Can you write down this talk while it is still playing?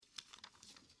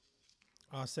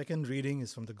Our second reading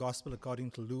is from the Gospel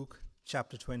according to Luke,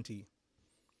 chapter 20.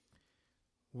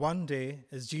 One day,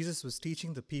 as Jesus was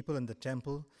teaching the people in the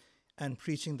temple and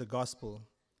preaching the gospel,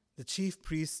 the chief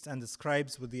priests and the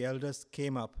scribes with the elders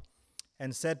came up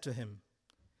and said to him,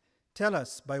 "Tell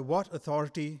us, by what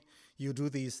authority you do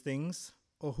these things,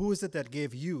 or who is it that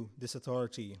gave you this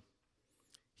authority?"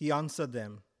 He answered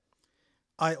them,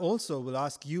 "I also will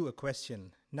ask you a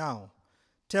question. Now,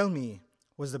 tell me,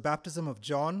 was the baptism of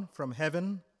John from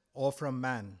heaven or from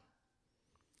man?"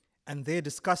 And they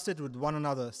discussed it with one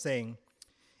another, saying,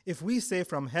 "If we say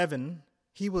from heaven,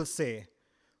 he will say,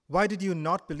 'Why did you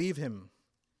not believe him?'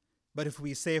 But if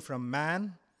we say from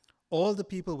man, all the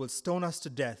people will stone us to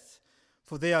death,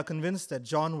 for they are convinced that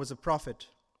John was a prophet."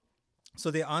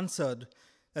 So they answered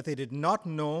that they did not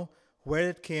know where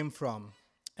it came from.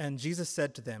 And Jesus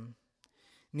said to them,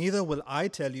 "Neither will I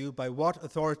tell you by what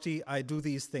authority I do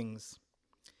these things."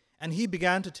 And he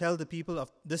began to tell the people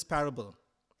of this parable.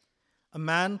 A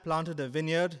man planted a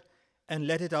vineyard and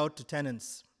let it out to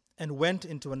tenants, and went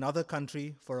into another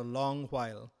country for a long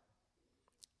while.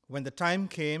 When the time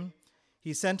came,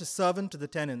 he sent a servant to the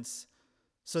tenants,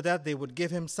 so that they would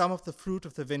give him some of the fruit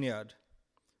of the vineyard.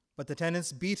 But the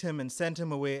tenants beat him and sent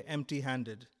him away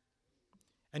empty-handed.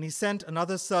 And he sent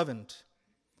another servant,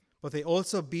 but they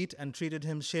also beat and treated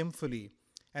him shamefully,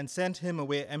 and sent him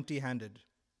away empty-handed.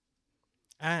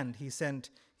 And he sent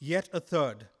yet a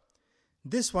third.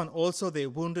 This one also they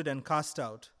wounded and cast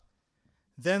out.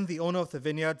 Then the owner of the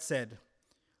vineyard said,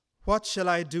 "What shall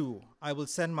I do? I will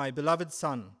send my beloved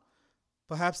son.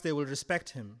 Perhaps they will respect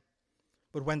him."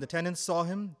 But when the tenants saw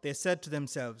him, they said to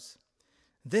themselves,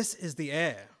 "This is the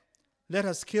heir. Let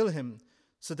us kill him,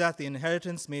 so that the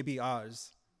inheritance may be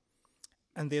ours."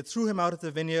 And they threw him out of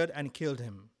the vineyard and killed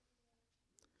him.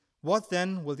 What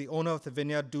then will the owner of the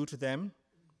vineyard do to them?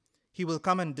 He will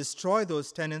come and destroy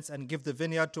those tenants and give the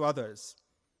vineyard to others.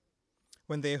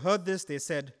 When they heard this, they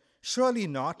said, "Surely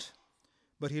not."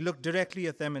 But he looked directly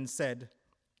at them and said,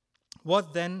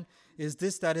 "What then is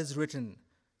this that is written?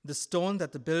 The stone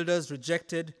that the builders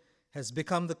rejected has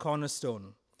become the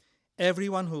cornerstone.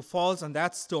 Everyone who falls on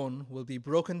that stone will be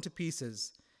broken to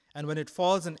pieces, and when it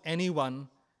falls on anyone,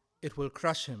 it will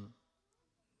crush him."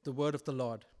 The word of the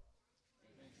Lord.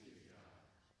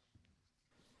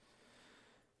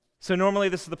 So normally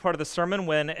this is the part of the sermon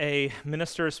when a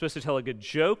minister is supposed to tell a good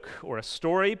joke or a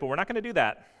story, but we're not going to do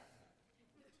that.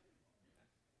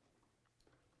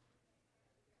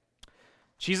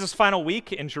 Jesus' final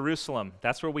week in Jerusalem,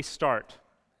 that's where we start.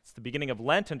 It's the beginning of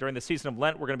Lent, and during the season of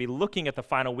Lent, we're going to be looking at the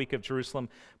final week of Jerusalem,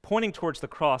 pointing towards the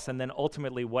cross, and then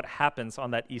ultimately what happens on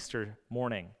that Easter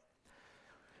morning.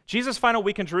 Jesus' final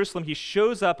week in Jerusalem, he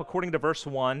shows up, according to verse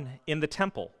 1, in the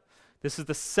temple. This is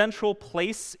the central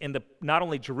place in not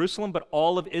only Jerusalem, but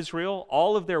all of Israel.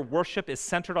 All of their worship is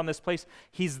centered on this place.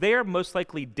 He's there most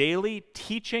likely daily,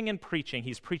 teaching and preaching.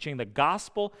 He's preaching the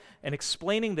gospel and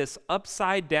explaining this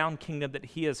upside-down kingdom that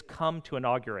he has come to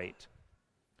inaugurate.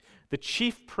 The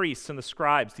chief priests and the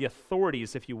scribes, the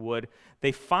authorities, if you would,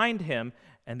 they find him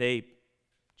and they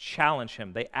challenge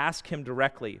him. They ask him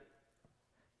directly,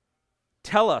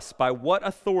 "Tell us by what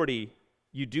authority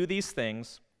you do these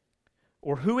things,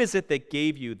 or who is it that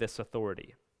gave you this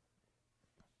authority?"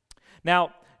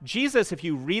 Now, Jesus, if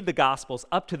you read the Gospels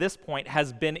up to this point,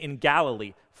 has been in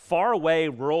Galilee, far away,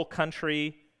 rural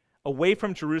country, away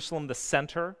from Jerusalem, the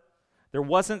center. There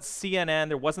wasn't CNN,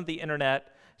 there wasn't the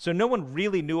internet, so no one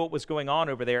really knew what was going on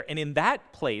over there. And in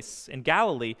that place, in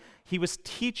Galilee, he was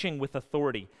teaching with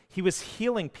authority. He was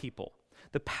healing people.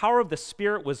 The power of the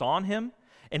Spirit was on him,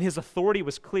 and his authority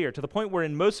was clear, to the point where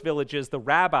in most villages, the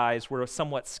rabbis were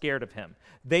somewhat scared of him.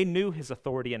 They knew his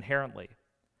authority inherently.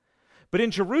 But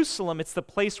in Jerusalem, it's the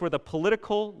place where the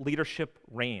political leadership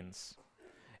reigns.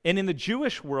 And in the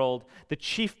Jewish world, the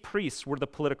chief priests were the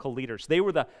political leaders. They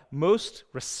were the most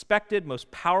respected, most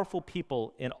powerful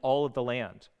people in all of the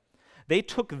land. They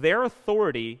took their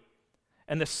authority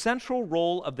and the central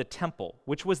role of the temple,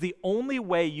 which was the only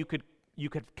way you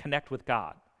could connect with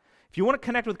God. If you want to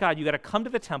connect with God, you got to come to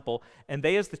the temple, and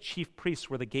they, as the chief priests,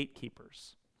 were the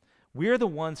gatekeepers. We're the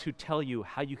ones who tell you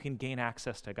how you can gain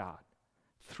access to God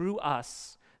through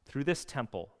us, through this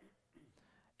temple.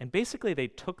 And basically, they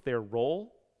took their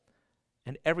role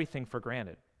and everything for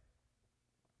granted.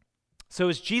 So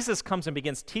as Jesus comes and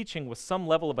begins teaching with some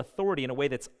level of authority in a way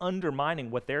that's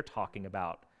undermining what they're talking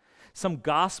about, some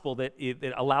gospel that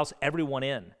allows everyone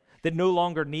in, that no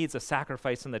longer needs a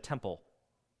sacrifice in the temple,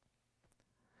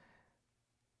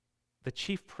 the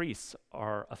chief priests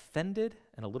are offended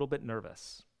and a little bit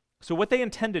nervous. So what they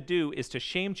intend to do is to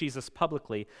shame Jesus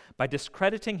publicly by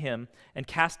discrediting him and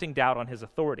casting doubt on his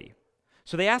authority.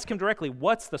 So they ask him directly,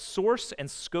 what's the source and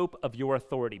scope of your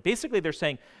authority? Basically, they're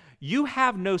saying, you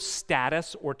have no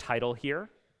status or title here.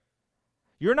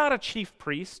 You're not a chief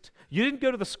priest. You didn't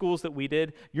go to the schools that we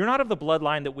did. You're not of the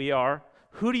bloodline that we are.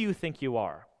 Who do you think you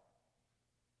are?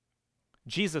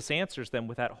 Jesus answers them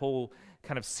with that whole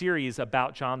kind of series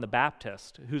about John the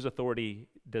Baptist. Whose authority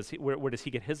where does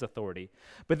he get his authority?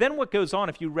 But then what goes on,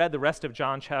 if you read the rest of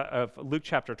Luke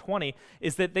chapter 20,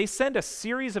 is that they send a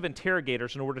series of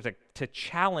interrogators in order to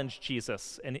challenge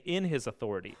Jesus and in his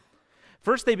authority.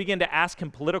 First, they begin to ask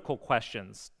him political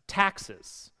questions,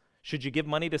 taxes. Should you give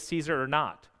money to Caesar or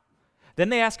not? Then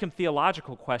they ask him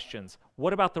theological questions.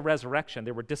 What about the resurrection?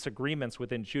 There were disagreements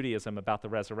within Judaism about the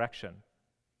resurrection.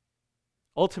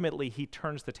 Ultimately, he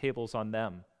turns the tables on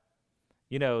them.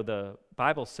 You know, the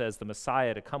Bible says the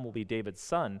Messiah to come will be David's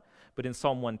son, but in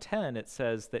Psalm 110, it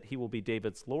says that he will be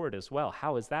David's Lord as well.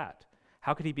 How is that?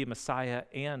 How could he be Messiah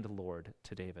and Lord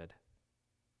to David?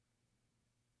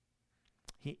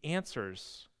 He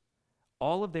answers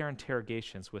all of their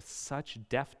interrogations with such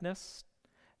deftness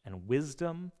and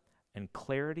wisdom and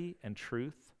clarity and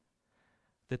truth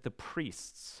that the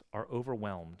priests are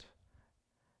overwhelmed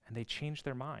and they change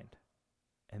their mind.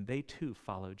 And they too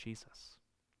follow Jesus.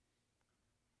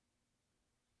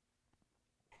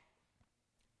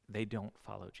 They don't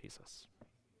follow Jesus.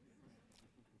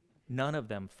 None of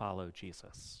them follow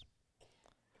Jesus.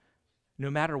 No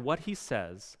matter what he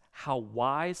says, how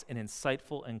wise and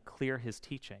insightful and clear his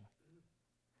teaching,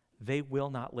 they will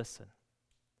not listen.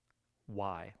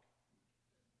 Why?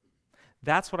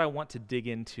 That's what I want to dig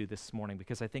into this morning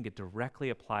because I think it directly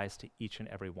applies to each and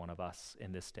every one of us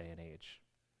in this day and age.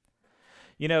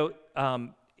 You know,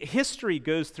 history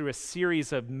goes through a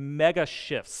series of mega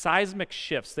shifts, seismic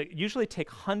shifts that usually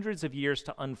take hundreds of years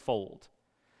to unfold.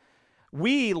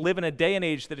 We live in a day and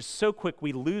age that is so quick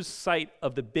we lose sight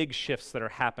of the big shifts that are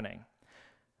happening.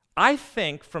 I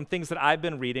think from things that I've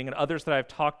been reading and others that I've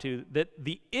talked to, that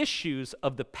the issues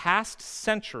of the past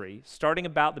century, starting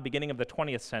about the beginning of the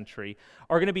 20th century,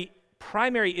 are going to be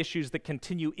primary issues that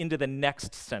continue into the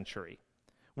next century.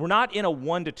 We're not in a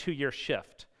 1 to 2 year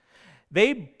shift.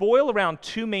 They boil around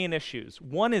two main issues.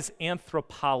 One is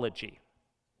anthropology.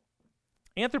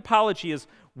 Anthropology is,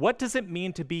 what does it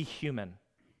mean to be human?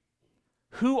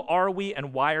 Who are we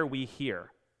and why are we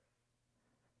here?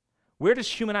 Where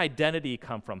does human identity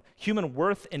come from? Human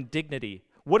worth and dignity.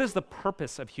 What is the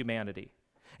purpose of humanity?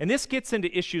 And this gets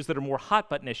into issues that are more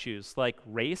hot-button issues like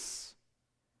race,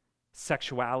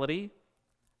 sexuality,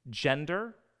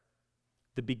 gender,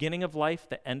 the beginning of life,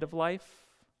 the end of life.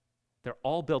 They're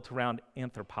all built around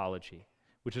anthropology,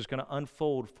 which is going to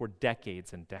unfold for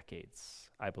decades and decades,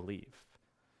 I believe.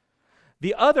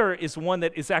 The other is one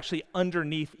that is actually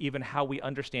underneath even how we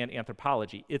understand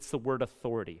anthropology. It's the word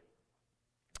authority.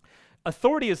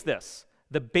 Authority is this,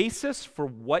 the basis for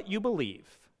what you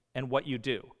believe and what you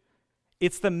do.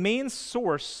 It's the main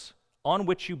source on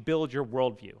which you build your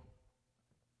worldview.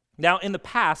 Now, in the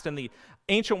past, in the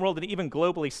ancient world, and even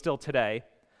globally still today,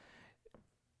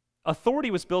 authority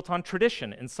was built on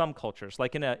tradition in some cultures.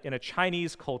 Like in a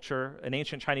Chinese culture, an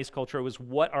ancient Chinese culture, it was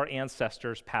what our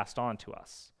ancestors passed on to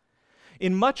us.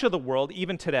 In much of the world,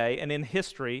 even today, and in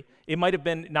history, it might have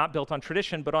been not built on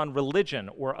tradition, but on religion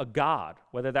or a god,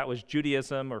 whether that was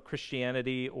Judaism or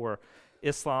Christianity or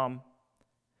Islam.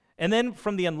 And then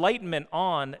from the Enlightenment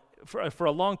on, for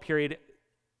a long period,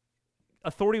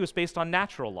 authority was based on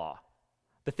natural law,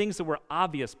 the things that were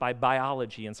obvious by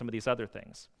biology and some of these other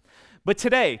things. But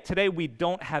today we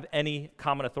don't have any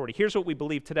common authority. Here's what we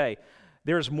believe today.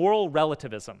 There's moral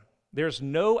relativism. There's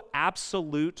no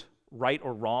absolute right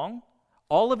or wrong.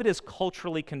 All of it is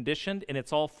culturally conditioned, and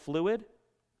it's all fluid.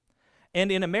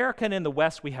 And in America and in the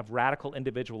West, we have radical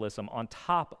individualism on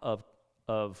top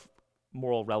of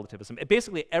moral relativism.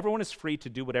 Basically, everyone is free to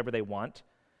do whatever they want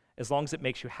as long as it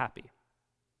makes you happy.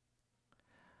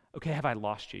 Okay, have I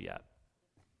lost you yet?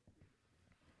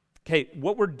 Okay,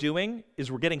 what we're doing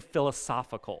is we're getting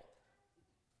philosophical.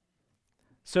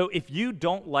 So if you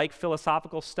don't like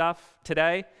philosophical stuff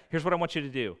today, here's what I want you to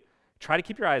do. Try to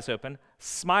keep your eyes open,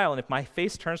 smile, and if my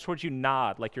face turns towards you,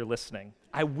 nod like you're listening.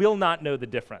 I will not know the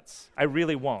difference. I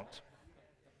really won't.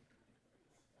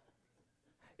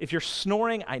 If you're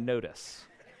snoring, I notice.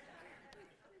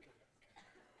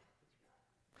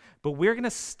 But we're going to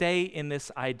stay in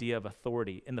this idea of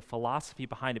authority, in the philosophy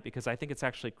behind it, because I think it's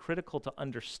actually critical to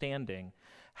understanding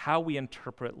how we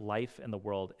interpret life in the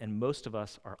world, and most of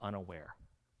us are unaware.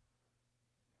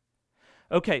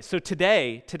 Okay, so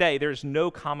today there's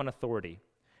no common authority.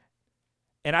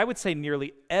 And I would say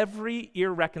nearly every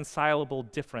irreconcilable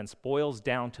difference boils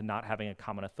down to not having a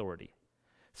common authority.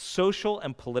 Social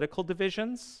and political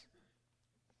divisions,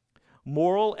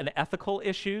 moral and ethical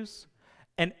issues,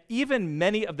 and even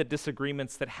many of the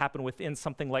disagreements that happen within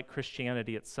something like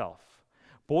Christianity itself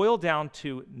boil down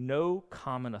to no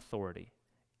common authority.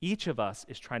 Each of us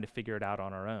is trying to figure it out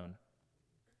on our own.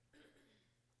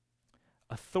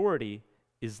 Authority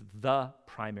is the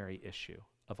primary issue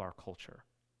of our culture.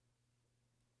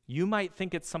 You might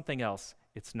think it's something else.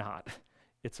 It's not.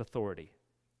 It's authority.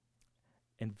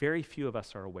 And very few of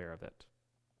us are aware of it.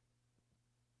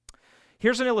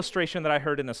 Here's an illustration that I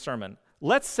heard in a sermon.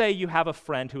 Let's say you have a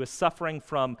friend who is suffering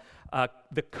from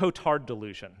the Cotard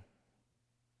delusion.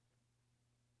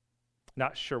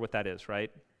 Not sure what that is,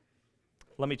 right?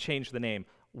 Let me change the name.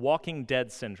 Walking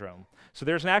Dead syndrome. So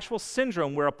there's an actual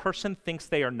syndrome where a person thinks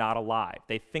they are not alive.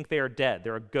 They think they are dead.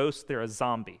 They're a ghost. They're a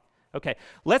zombie. Okay,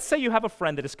 let's say you have a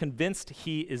friend that is convinced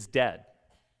he is dead.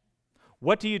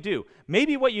 What do?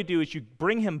 Maybe what you do is you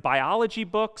bring him biology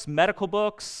books, medical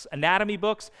books, anatomy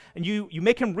books, and you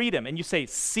make him read them, and you say,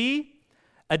 see,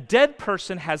 a dead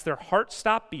person has their heart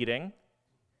stop beating,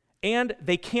 and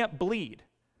they can't bleed.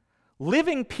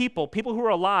 Living people who are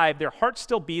alive, their heart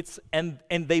still beats, and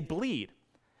they bleed.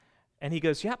 And he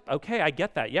goes, yep, okay, I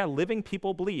get that. Yeah, living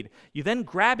people bleed. You then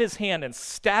grab his hand and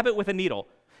stab it with a needle.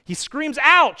 He screams,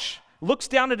 ouch! Looks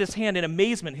down at his hand in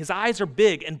amazement. His eyes are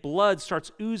big, and blood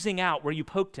starts oozing out where you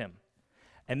poked him.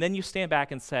 And then you stand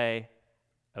back and say,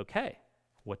 okay,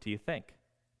 what do you think?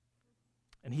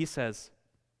 And he says,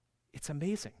 it's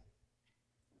amazing.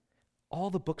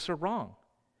 All the books are wrong.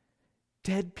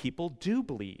 Dead people do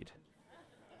bleed.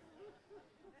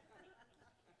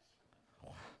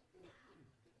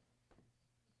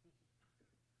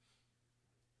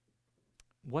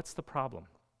 What's the problem?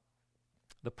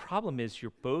 The problem is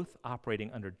you're both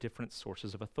operating under different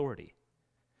sources of authority.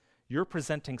 You're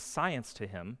presenting science to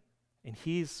him, and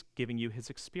he's giving you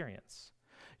his experience.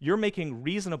 You're making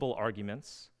reasonable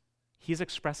arguments. He's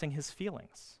expressing his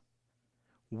feelings.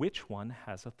 Which one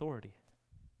has authority?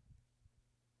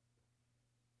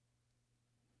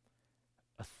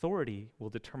 Authority will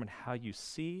determine how you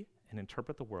see and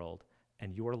interpret the world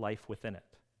and your life within it.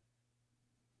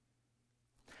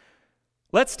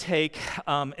 Let's take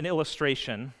an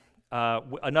illustration,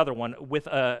 another one, with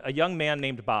a young man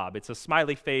named Bob. It's a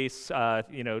smiley face,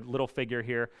 little figure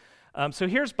here. So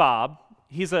here's Bob.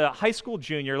 He's a high school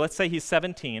junior. Let's say he's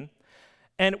 17.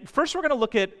 And first we're going to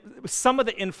look at some of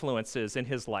the influences in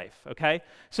his life, okay?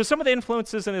 So some of the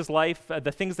influences in his life,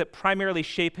 the things that primarily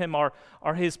shape him are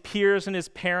his peers and his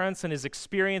parents and his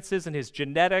experiences and his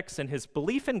genetics and his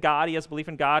belief in God. He has belief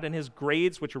in God, and his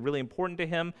grades, which are really important to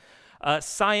him.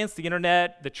 Science, the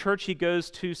internet, the church he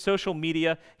goes to, social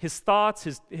media, his thoughts,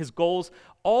 his goals,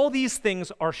 all these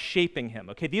things are shaping him,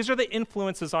 okay? These are the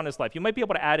influences on his life. You might be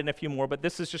able to add in a few more, but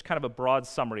this is just kind of a broad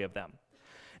summary of them.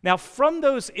 Now, from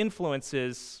those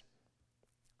influences,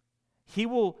 he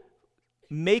will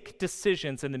make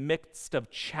decisions in the midst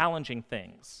of challenging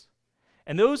things.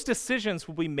 And those decisions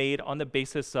will be made on the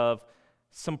basis of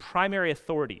some primary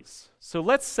authorities. So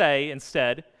let's say,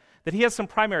 instead, that he has some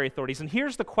primary authorities. And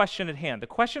here's the question at hand. The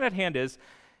question at hand is,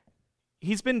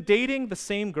 he's been dating the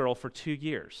same girl for 2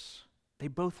 years. They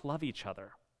both love each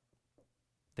other.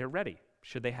 They're ready.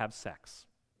 Should they have sex?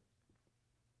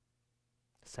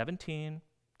 17,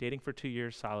 dating for 2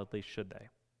 years solidly, should they?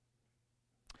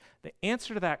 The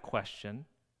answer to that question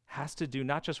has to do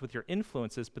not just with your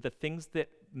influences, but the things that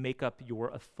make up your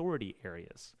authority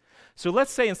areas. So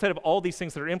let's say instead of all these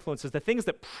things that are influences, the things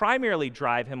that primarily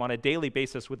drive him on a daily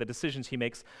basis with the decisions he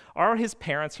makes are his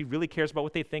parents. He really cares about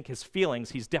what they think, his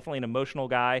feelings. He's definitely an emotional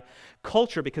guy.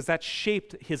 Culture, because that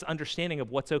shaped his understanding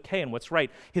of what's okay and what's right.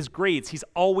 His grades, he's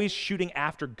always shooting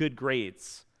after good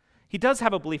grades. He does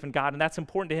have a belief in God, and that's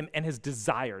important to him, and his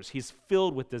desires. He's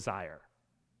filled with desire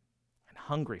and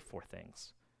hungry for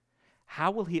things. How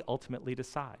will he ultimately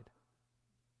decide?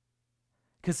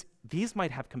 Because these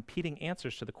might have competing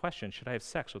answers to the question, should I have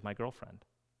sex with my girlfriend?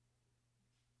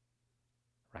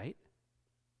 Right?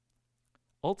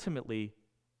 Ultimately,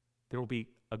 there will be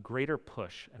a greater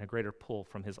push and a greater pull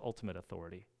from his ultimate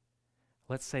authority.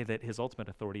 Let's say that his ultimate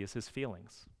authority is his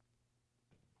feelings.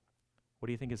 What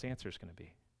do you think his answer is going to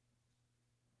be?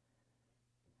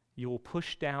 You will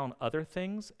push down other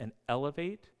things and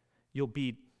elevate. You'll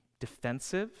be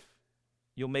defensive.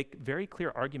 You'll make very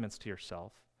clear arguments to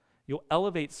yourself. You'll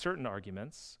elevate certain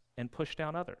arguments and push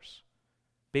down others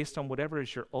based on whatever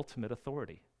is your ultimate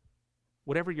authority,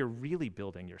 whatever you're really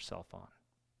building yourself on.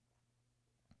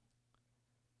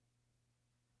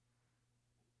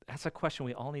 That's a question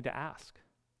we all need to ask.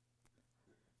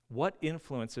 What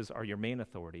influences are your main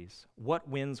authorities? What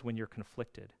wins when you're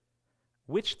conflicted?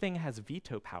 Which thing has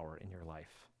veto power in your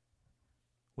life?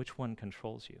 Which one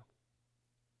controls you?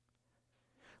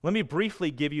 Let me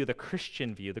briefly give you the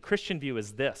Christian view. The Christian view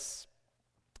is this: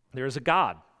 there is a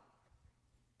God.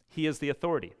 He is the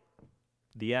authority.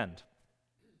 The end.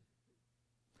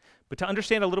 But to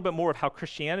understand a little bit more of how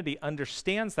Christianity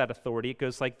understands that authority, it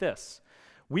goes like this.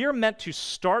 We are meant to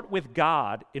start with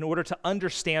God in order to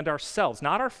understand ourselves,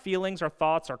 not our feelings, our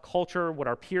thoughts, our culture, what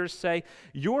our peers say.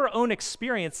 Your own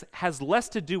experience has less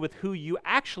to do with who you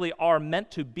actually are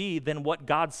meant to be than what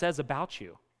God says about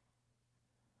you.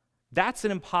 That's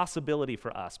an impossibility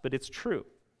for us, but it's true.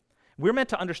 We're meant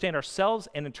to understand ourselves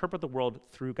and interpret the world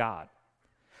through God.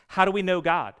 How do we know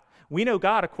God? We know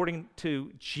God according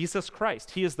to Jesus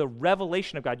Christ. He is the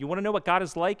revelation of God. You want to know what God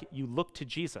is like? You look to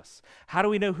Jesus. How do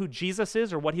we know who Jesus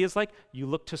is or what he is like? You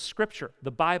look to Scripture,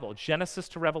 the Bible, Genesis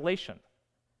to Revelation.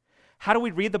 How do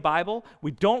we read the Bible?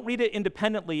 We don't read it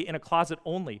independently in a closet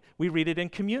only. We read it in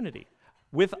community,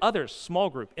 with others, small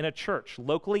group, in a church,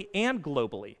 locally and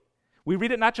globally. We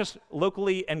read it not just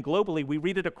locally and globally, we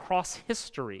read it across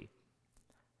history.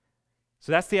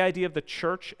 So that's the idea of the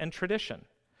church and tradition.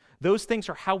 Those things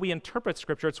are how we interpret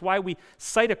Scripture. It's why we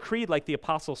cite a creed like the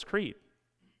Apostles' Creed.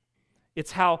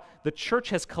 It's how the church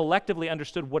has collectively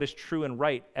understood what is true and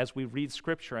right as we read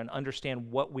Scripture and understand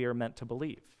what we are meant to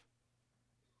believe.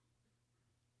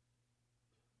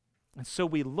 And so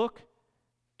we look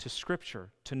to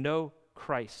Scripture to know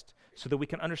Christ so that we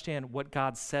can understand what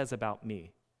God says about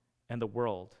me and the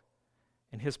world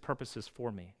and his purposes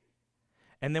for me.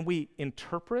 And then we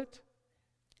interpret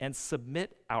and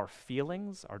submit our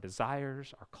feelings, our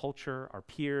desires, our culture, our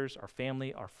peers, our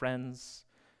family, our friends,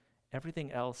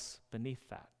 everything else beneath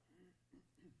that.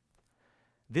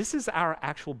 This is our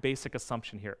actual basic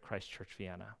assumption here at Christ Church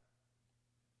Vienna.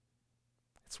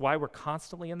 It's why we're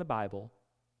constantly in the Bible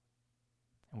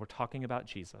and we're talking about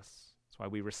Jesus. It's why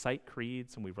we recite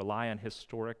creeds and we rely on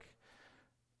historic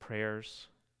prayers.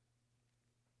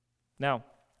 Now,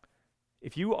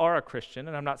 if you are a Christian,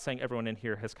 and I'm not saying everyone in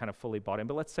here has kind of fully bought in,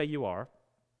 but let's say you are,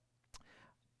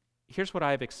 here's what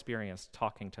I've experienced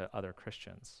talking to other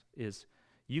Christians, is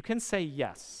you can say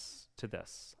yes to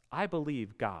this. I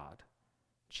believe God.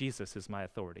 Jesus is my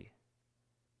authority.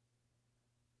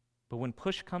 But when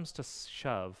push comes to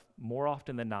shove, more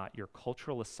often than not, your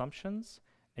cultural assumptions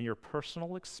and your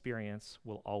personal experience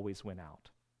will always win out.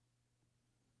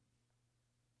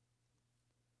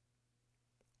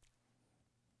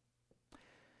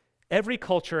 Every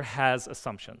culture has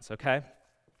assumptions, okay?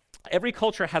 Every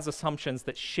culture has assumptions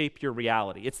that shape your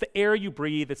reality. It's the air you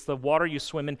breathe, it's the water you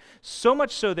swim in, so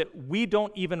much so that we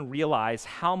don't even realize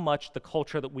how much the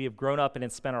culture that we have grown up in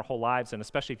and spent our whole lives in,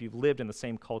 especially if you've lived in the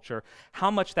same culture, how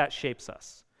much that shapes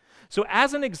us. So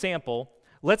as an example,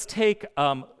 let's take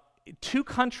two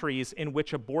countries in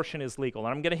which abortion is legal.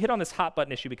 And I'm going to hit on this hot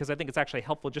button issue because I think it's actually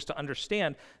helpful just to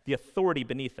understand the authority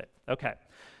beneath it. Okay.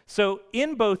 So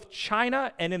in both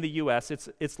China and in the US,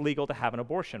 it's legal to have an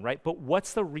abortion, right? But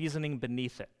what's the reasoning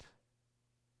beneath it?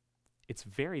 It's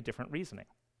very different reasoning.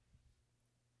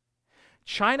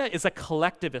 China is a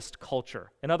collectivist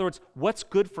culture. In other words, what's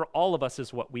good for all of us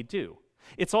is what we do.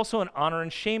 It's also an honor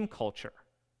and shame culture.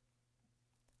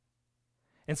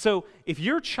 And so if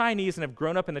you're Chinese and have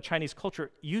grown up in the Chinese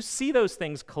culture, you see those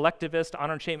things, collectivist,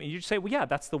 honor and shame, and you say, well, yeah,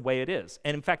 that's the way it is.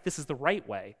 And in fact, this is the right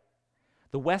way.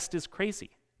 The West is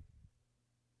crazy.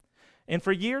 And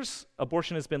for years,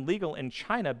 abortion has been legal in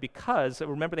China because,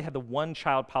 remember, they had the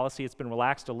one-child policy. It's been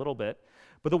relaxed a little bit.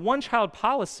 But the one-child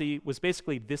policy was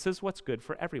basically, this is what's good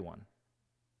for everyone.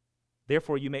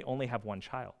 Therefore, you may only have one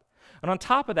child. And on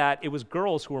top of that, it was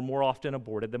girls who were more often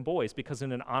aborted than boys, because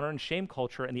in an honor and shame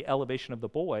culture and the elevation of the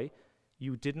boy,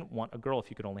 you didn't want a girl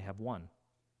if you could only have one.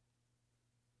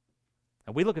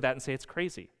 And we look at that and say it's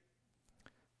crazy.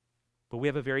 But we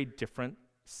have a very different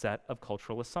set of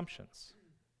cultural assumptions.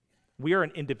 We are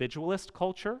an individualist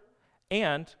culture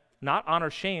and not honor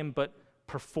shame, but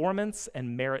performance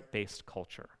and merit-based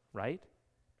culture, right?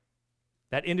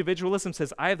 That individualism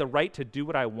says, I have the right to do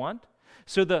what I want.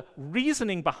 So the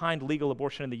reasoning behind legal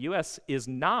abortion in the US is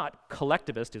not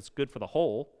collectivist, it's good for the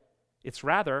whole. It's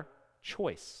rather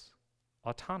choice,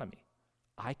 autonomy.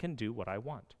 I can do what I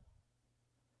want.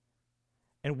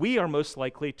 And we are most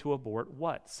likely to abort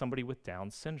what? Somebody with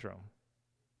Down syndrome.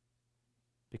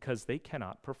 Because they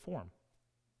cannot perform.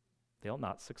 They'll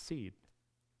not succeed.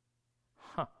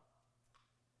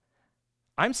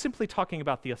 I'm simply talking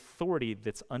about the authority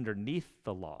that's underneath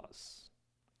the laws.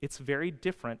 It's very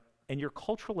different, and your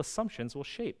cultural assumptions will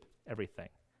shape everything.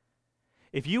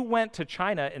 If you went to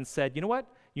China and said, you know what?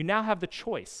 You now have the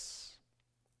choice.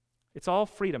 It's all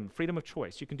freedom of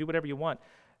choice. You can do whatever you want.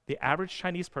 The average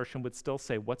Chinese person would still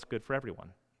say, what's good for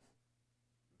everyone?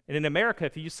 And in America,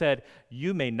 if you said,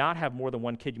 you may not have more than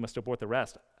one kid, you must abort the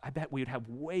rest, I bet we would have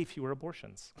way fewer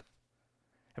abortions.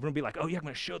 Everyone would be like, oh yeah, I'm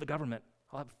going to show the government.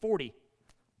 I'll have 40.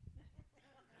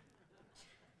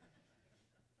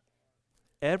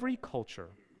 Every culture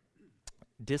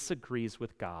disagrees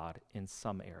with God in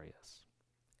some areas.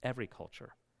 Every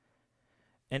culture.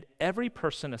 And every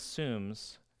person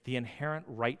assumes the inherent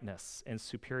rightness and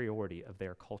superiority of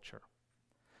their culture.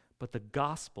 But the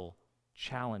gospel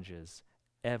challenges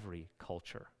every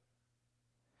culture.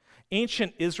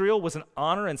 Ancient Israel was an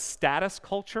honor and status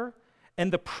culture,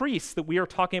 and the priests that we are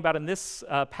talking about in this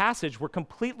passage were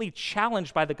completely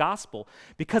challenged by the gospel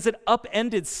because it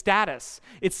upended status.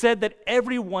 It said that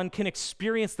everyone can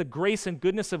experience the grace and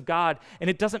goodness of God, and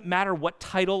it doesn't matter what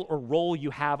title or role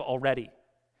you have already.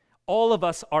 All of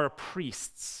us are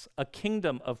priests, a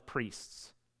kingdom of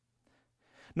priests.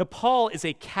 Nepal is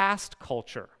a caste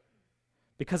culture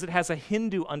because it has a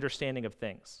Hindu understanding of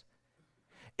things.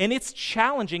 And it's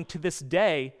challenging to this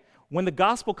day when the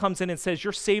gospel comes in and says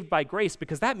you're saved by grace,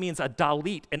 because that means a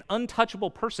Dalit, an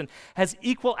untouchable person, has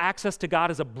equal access to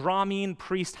God as a Brahmin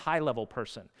priest high-level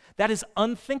person. That is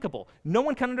unthinkable. No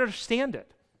one can understand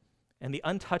it. And the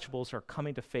untouchables are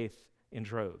coming to faith in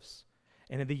droves.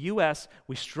 And in the U.S.,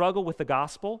 we struggle with the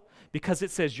gospel because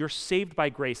it says you're saved by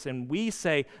grace. And we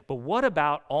say, but what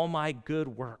about all my good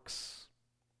works?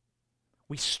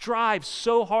 We strive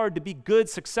so hard to be good,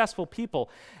 successful people.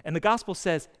 And the gospel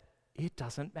says, it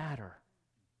doesn't matter.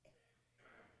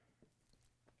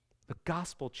 The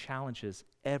gospel challenges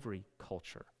every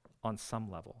culture on some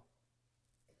level.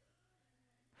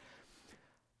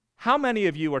 How many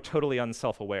of you are totally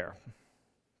unself-aware?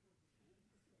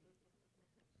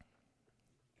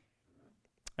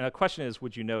 And the question is,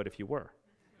 would you know it if you were?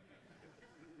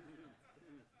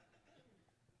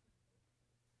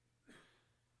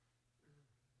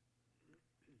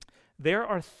 There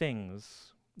are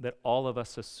things that all of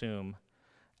us assume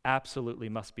absolutely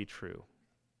must be true.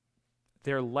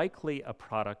 They're likely a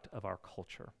product of our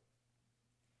culture.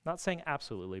 Not saying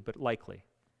absolutely, but likely.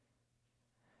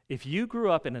 If you grew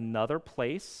up in another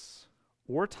place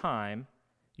or time,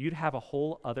 you'd have a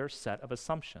whole other set of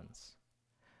assumptions.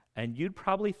 And you'd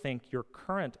probably think your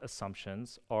current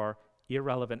assumptions are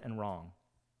irrelevant and wrong.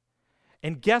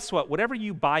 And guess what? Whatever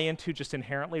you buy into just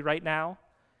inherently right now,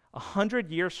 100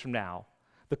 years from now,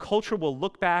 the culture will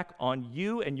look back on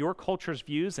you and your culture's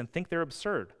views and think they're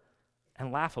absurd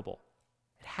and laughable.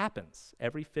 It happens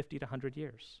every 50 to 100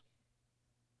 years.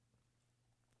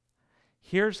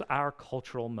 Here's our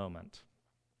cultural moment.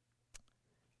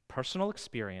 Personal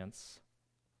experience,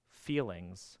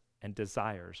 feelings, and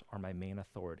desires are my main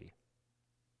authority.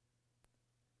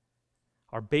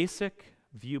 Our basic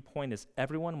viewpoint is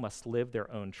everyone must live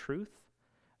their own truth,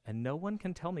 and no one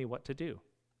can tell me what to do.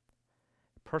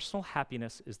 Personal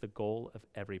happiness is the goal of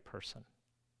every person.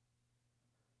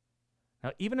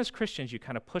 Now, even as Christians, you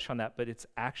kind of push on that, but it's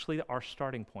actually our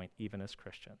starting point, even as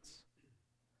Christians.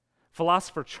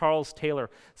 Philosopher Charles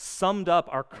Taylor summed up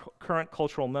our current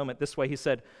cultural moment this way. He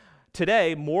said,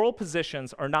 today, moral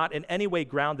positions are not in any way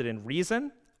grounded in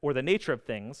reason or the nature of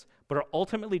things, but are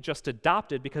ultimately just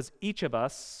adopted by each of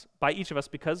us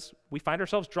because we find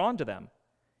ourselves drawn to them.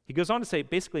 He goes on to say,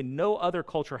 basically, no other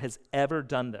culture has ever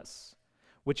done this,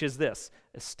 which is this: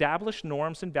 establish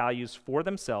norms and values for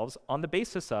themselves on the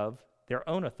basis of their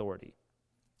own authority.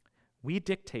 We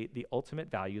dictate the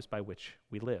ultimate values by which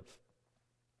we live.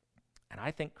 And I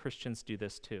think Christians do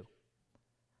this too.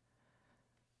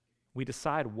 We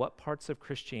decide what parts of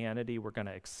Christianity we're going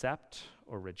to accept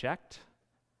or reject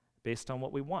based on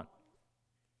what we want.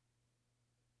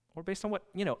 Or based on what,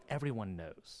 everyone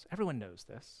knows. Everyone knows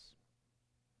this.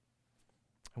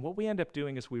 And what we end up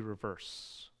doing is we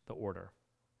reverse the order.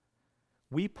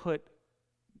 We put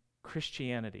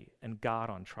Christianity and God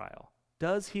on trial.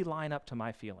 Does he line up to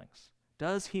my feelings?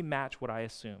 Does he match what I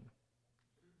assume?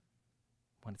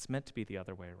 When it's meant to be the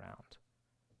other way around.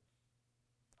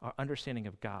 Our understanding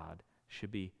of God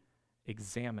should be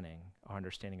examining our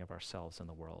understanding of ourselves and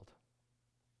the world.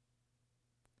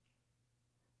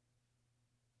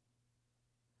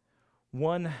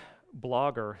 One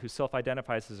blogger who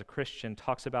self-identifies as a Christian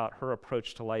talks about her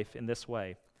approach to life in this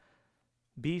way: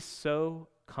 be so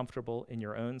comfortable in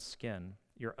your own skin,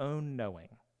 your own knowing,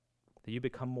 that you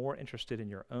become more interested in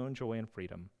your own joy and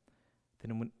freedom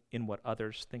than in what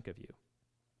others think of you.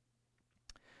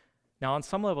 Now, on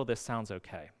some level, this sounds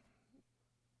okay.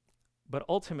 But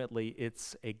ultimately,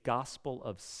 it's a gospel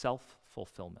of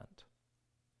self-fulfillment.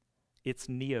 It's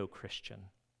neo-Christian.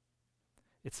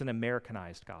 It's an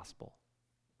Americanized gospel.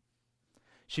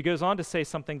 She goes on to say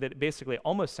something that basically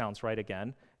almost sounds right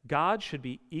again. God should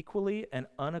be equally and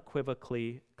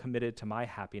unequivocally committed to my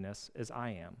happiness as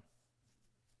I am.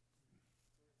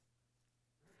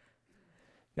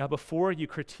 Now, before you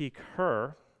critique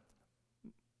her,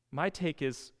 my take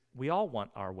is we all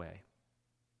want our way.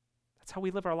 That's how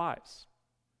we live our lives.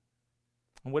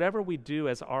 And whatever we do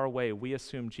as our way, we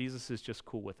assume Jesus is just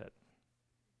cool with it.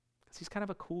 Because he's kind of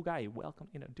a cool guy. Welcome,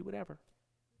 do whatever.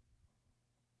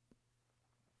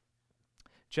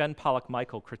 Jen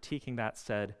Pollock-Michael, critiquing that,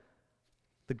 said,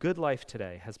 "The good life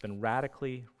today has been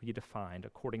radically redefined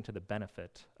according to the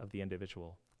benefit of the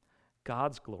individual.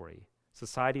 God's glory,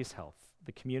 society's health,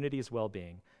 the community's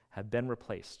well-being have been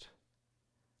replaced.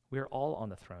 We are all on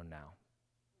the throne now."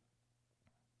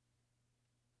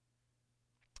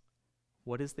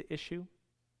 What is the issue?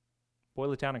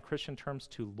 Boil it down in Christian terms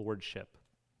to lordship.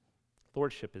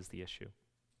 Lordship is the issue.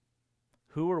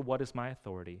 Who or what is my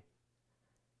authority?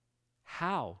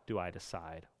 How do I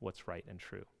decide what's right and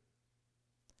true?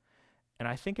 And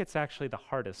I think it's actually the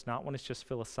hardest, not when it's just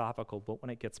philosophical, but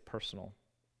when it gets personal.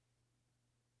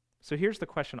 So here's the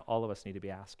question all of us need to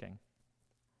be asking.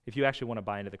 If you actually want to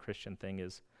buy into the Christian thing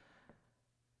is,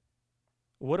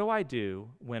 what do I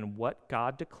do when what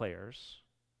God declares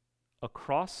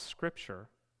across Scripture,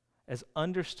 as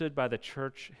understood by the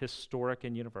church, historic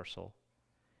and universal,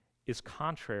 is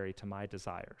contrary to my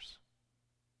desires,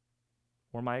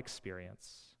 or my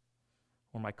experience,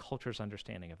 or my culture's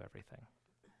understanding of everything?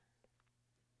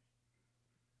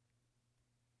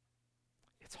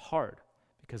 It's hard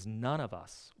because none of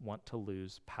us want to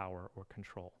lose power or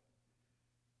control.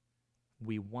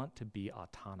 We want to be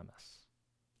autonomous,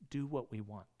 do what we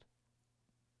want.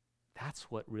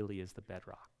 That's what really is the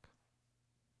bedrock.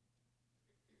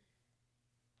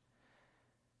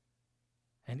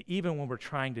 And even when we're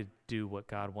trying to do what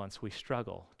God wants, we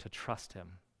struggle to trust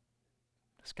him.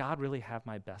 Does God really have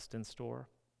my best in store?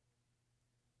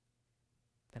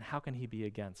 Then how can he be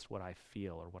against what I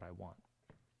feel or what I want?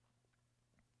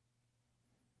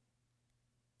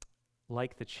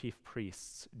 Like the chief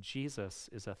priests, Jesus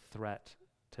is a threat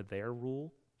to their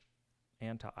rule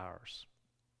and to ours.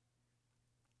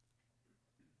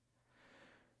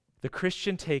 The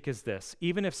Christian take is this: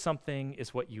 even if something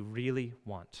is what you really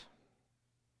want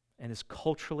and is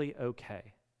culturally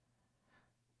okay,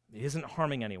 it isn't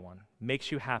harming anyone,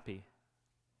 makes you happy,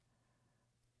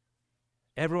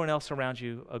 everyone else around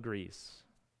you agrees,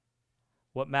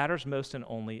 what matters most and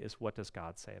only is what does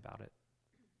God say about it.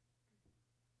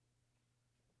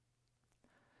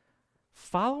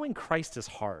 Following Christ is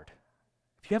hard.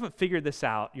 If you haven't figured this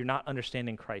out, you're not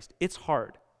understanding Christ. It's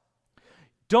hard.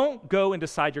 Don't go and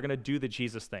decide you're going to do the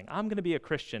Jesus thing. I'm going to be a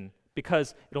Christian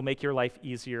because it'll make your life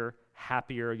easier,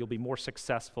 happier, you'll be more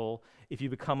successful. If you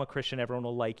become a Christian, everyone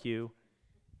will like you.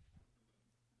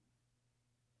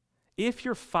 If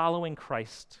you're following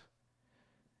Christ,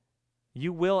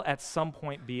 you will at some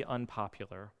point be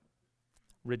unpopular,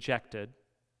 rejected,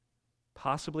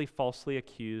 possibly falsely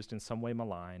accused, in some way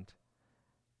maligned.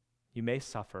 You may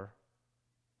suffer,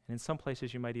 and in some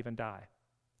places you might even die.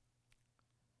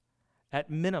 At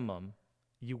minimum,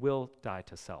 you will die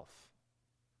to self,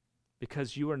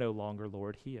 because you are no longer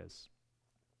Lord, he is.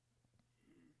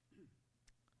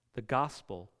 The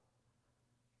gospel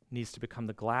needs to become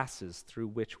the glasses through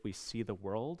which we see the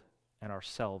world and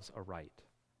ourselves aright,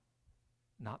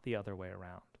 not the other way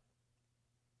around.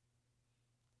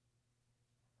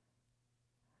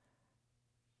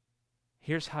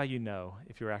 Here's how you know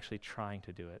if you're actually trying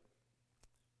to do it.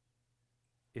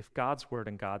 If God's word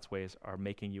and God's ways are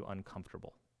making you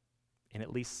uncomfortable in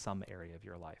at least some area of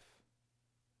your life.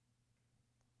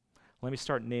 Let me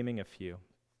start naming a few,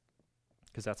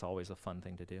 because that's always a fun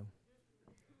thing to do.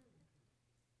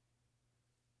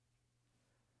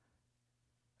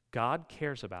 God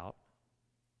cares about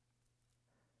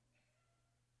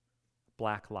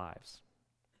Black lives.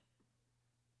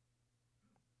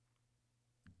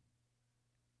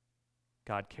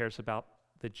 God cares about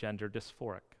the gender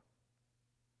dysphoric.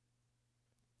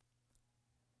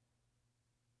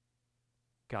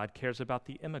 God cares about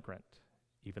the immigrant,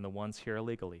 even the ones here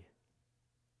illegally.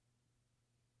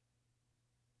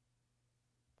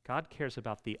 God cares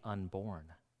about the unborn.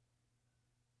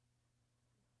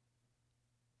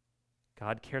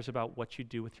 God cares about what you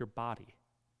do with your body.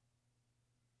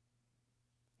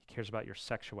 He cares about your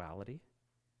sexuality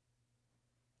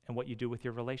and what you do with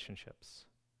your relationships.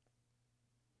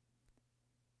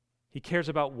 He cares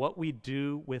about what we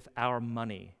do with our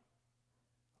money.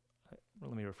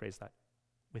 Let me rephrase that.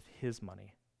 With his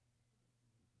money.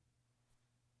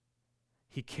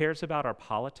 He cares about our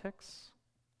politics,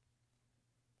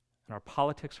 and our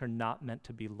politics are not meant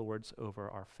to be lords over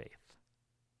our faith.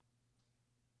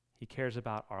 He cares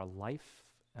about our life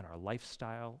and our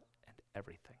lifestyle and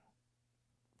everything.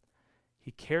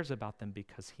 He cares about them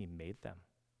because he made them.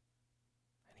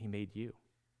 And he made you.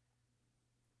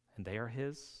 And they are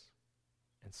his,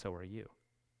 and so are you.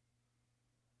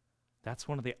 That's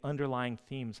one of the underlying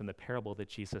themes in the parable that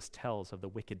Jesus tells of the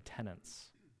wicked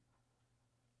tenants.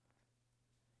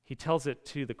 He tells it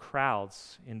to the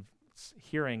crowds in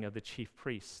hearing of the chief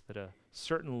priests that a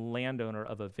certain landowner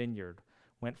of a vineyard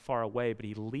went far away, but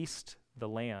he leased the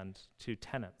land to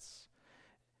tenants.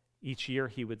 Each year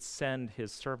he would send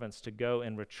his servants to go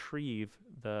and retrieve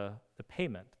the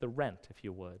payment, the rent, if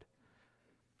you would.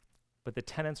 But the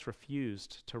tenants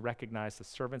refused to recognize the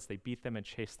servants. They beat them and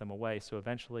chased them away. So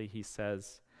eventually he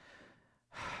says,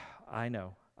 I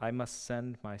know, I must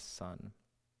send my son.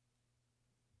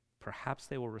 Perhaps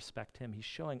they will respect him. He's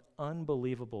showing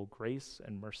unbelievable grace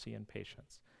and mercy and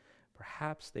patience.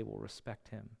 Perhaps they will respect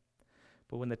him.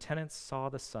 But when the tenants saw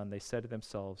the son, they said to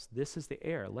themselves, this is the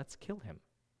heir, let's kill him,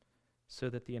 so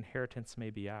that the inheritance may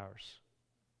be ours.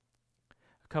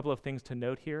 A couple of things to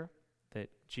note here that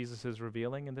Jesus is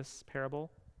revealing in this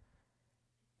parable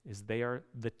is they are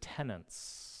the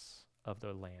tenants of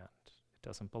the land. It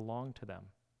doesn't belong to them.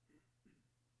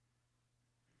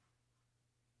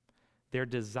 Their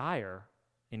desire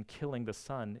in killing the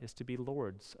son is to be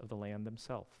lords of the land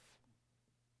themselves.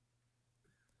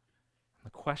 The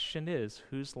question is,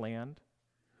 whose land,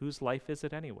 whose life is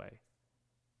it anyway?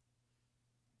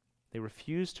 They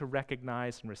refuse to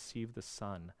recognize and receive the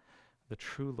Son, the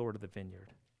true Lord of the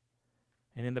vineyard.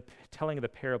 And in the telling of the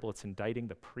parable, it's indicting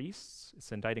the priests,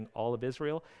 it's indicting all of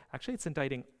Israel. Actually, it's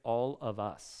indicting all of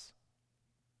us.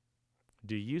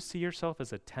 Do you see yourself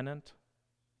as a tenant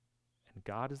and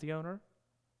God is the owner?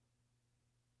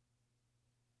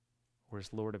 Or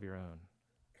as Lord of your own?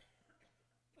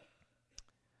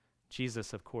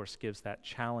 Jesus, of course, gives that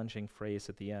challenging phrase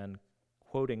at the end,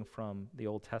 quoting from the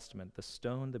Old Testament, the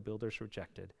stone the builders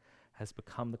rejected has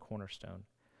become the cornerstone.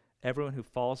 Everyone who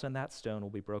falls on that stone will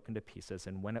be broken to pieces,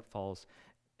 and when it falls,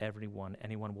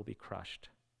 anyone will be crushed.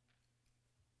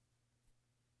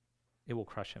 It will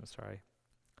crush him, sorry.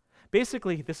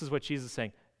 Basically, this is what Jesus is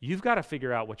saying. You've got to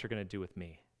figure out what you're going to do with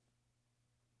me.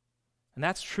 And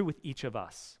that's true with each of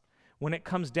us. When it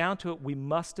comes down to it, we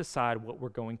must decide what we're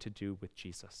going to do with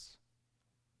Jesus.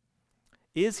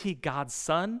 Is he God's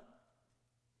Son?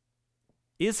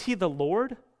 Is he the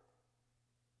Lord?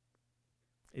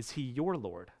 Is he your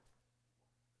Lord?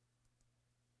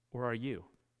 Or are you?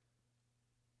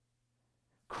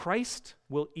 Christ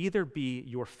will either be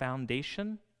your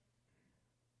foundation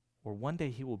or one day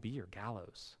he will be your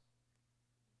gallows.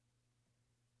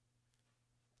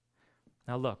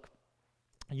 Now look,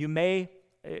 you may,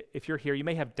 if you're here, you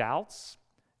may have doubts,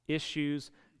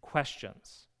 issues,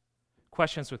 questions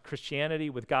with Christianity,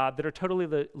 with God that are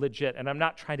totally legit, and I'm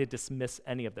not trying to dismiss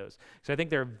any of those. So I think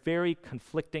there are very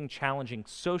conflicting, challenging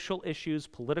social issues,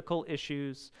 political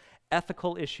issues,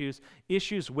 ethical issues,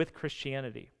 issues with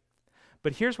Christianity.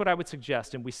 But here's what I would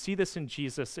suggest, and we see this in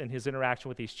Jesus in his interaction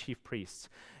with these chief priests.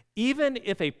 Even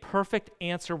if a perfect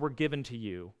answer were given to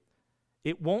you,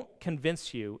 it won't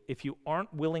convince you if you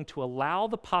aren't willing to allow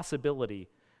the possibility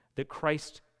that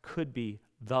Christ could be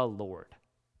the Lord.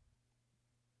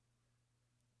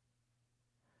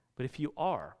 But if you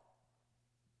are,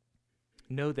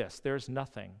 know this, there's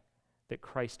nothing that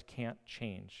Christ can't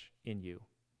change in you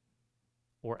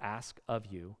or ask of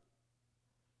you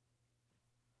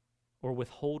or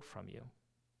withhold from you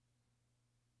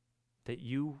that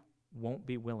you won't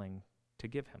be willing to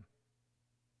give him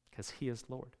because he is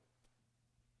Lord.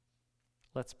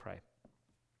 Let's pray.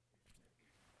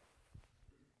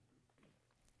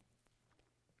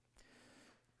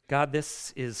 God,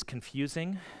 this is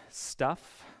confusing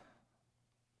stuff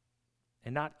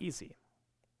and not easy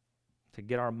to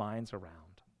get our minds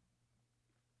around.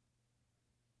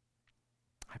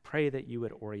 I pray that you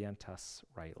would orient us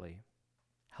rightly.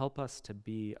 Help us to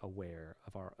be aware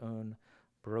of our own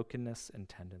brokenness and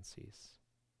tendencies,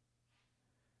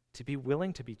 to be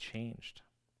willing to be changed,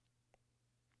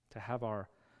 to have our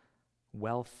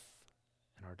wealth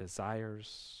and our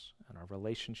desires and our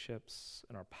relationships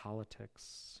and our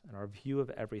politics and our view of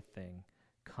everything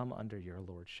come under your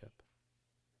lordship.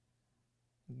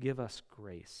 Give us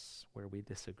grace where we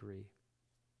disagree.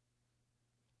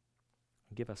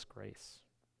 Give us grace.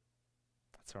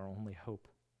 That's our only hope.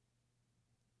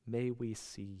 May we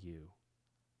see you.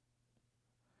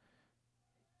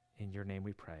 In your name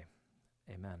we pray.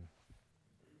 Amen.